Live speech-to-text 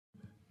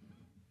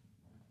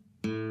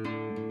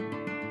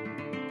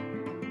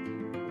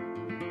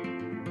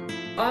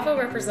AVO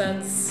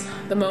represents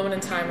the moment in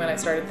time when I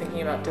started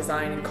thinking about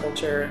design and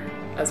culture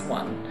as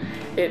one.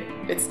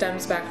 It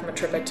stems back from a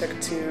trip I took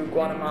to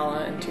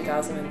Guatemala in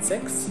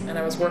 2006, and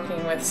I was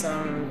working with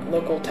some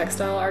local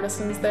textile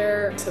artisans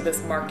there to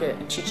this market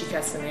in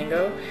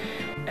Chichicastenango.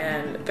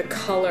 And the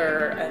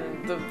color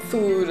and the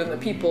food and the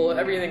people,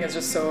 everything is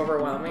just so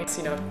overwhelming.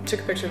 So, took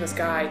a picture of this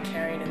guy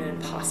carrying an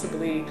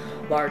impossibly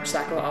large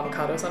sack of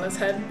avocados on his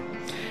head.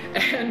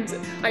 And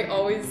I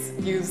always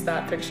use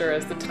that picture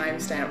as the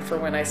timestamp for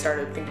when I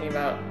started thinking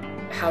about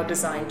how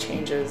design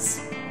changes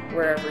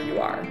wherever you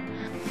are.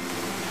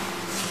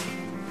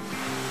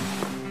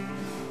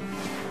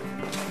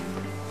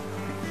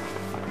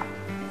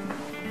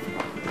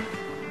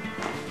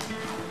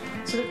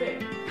 So they're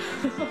big.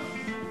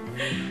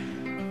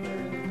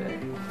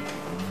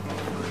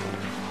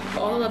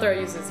 All the leather I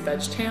use is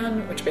veg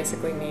tan, which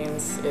basically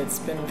means it's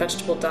been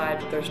vegetable dyed,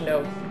 but there's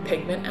no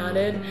pigment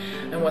added.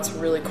 And what's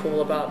really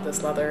cool about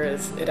this leather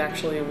is it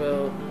actually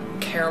will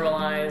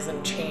caramelize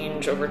and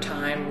change over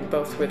time,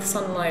 both with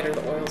sunlight or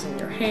the oils in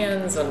your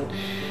hands, and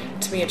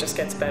to me it just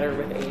gets better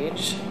with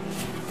age.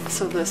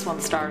 So this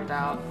one started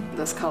out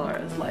this color,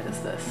 as light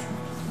as this.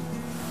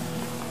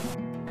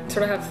 I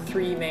sort of have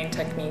three main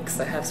techniques.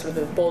 I have sort of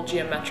the bold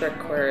geometric,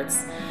 where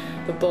it's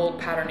the bold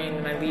patterning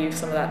and I leave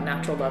some of that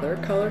natural leather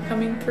color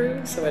coming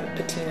through, so it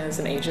patinas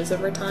and ages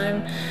over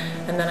time.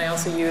 And then I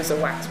also use a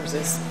wax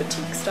resist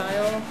batik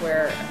style,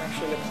 where I'm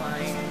actually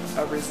applying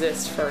a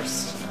resist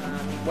first,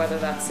 whether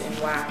that's in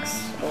wax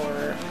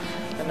or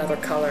another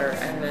color,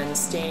 and then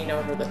staining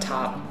over the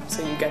top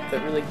so you get the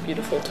really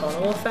beautiful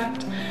tonal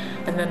effect.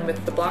 And then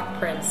with the block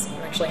prints,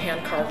 I'm actually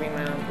hand carving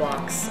my own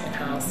blocks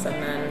in-house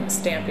and then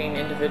stamping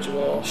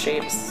individual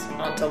shapes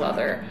onto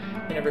leather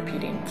in a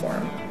repeating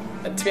form.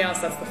 And to be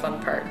honest, that's the fun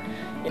part.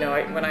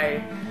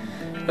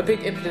 A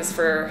big impetus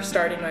for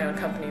starting my own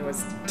company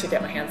was to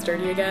get my hands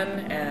dirty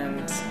again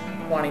and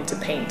wanting to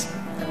paint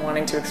and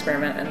wanting to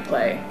experiment and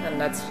play, and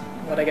that's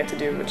what I get to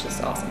do, which is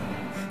awesome.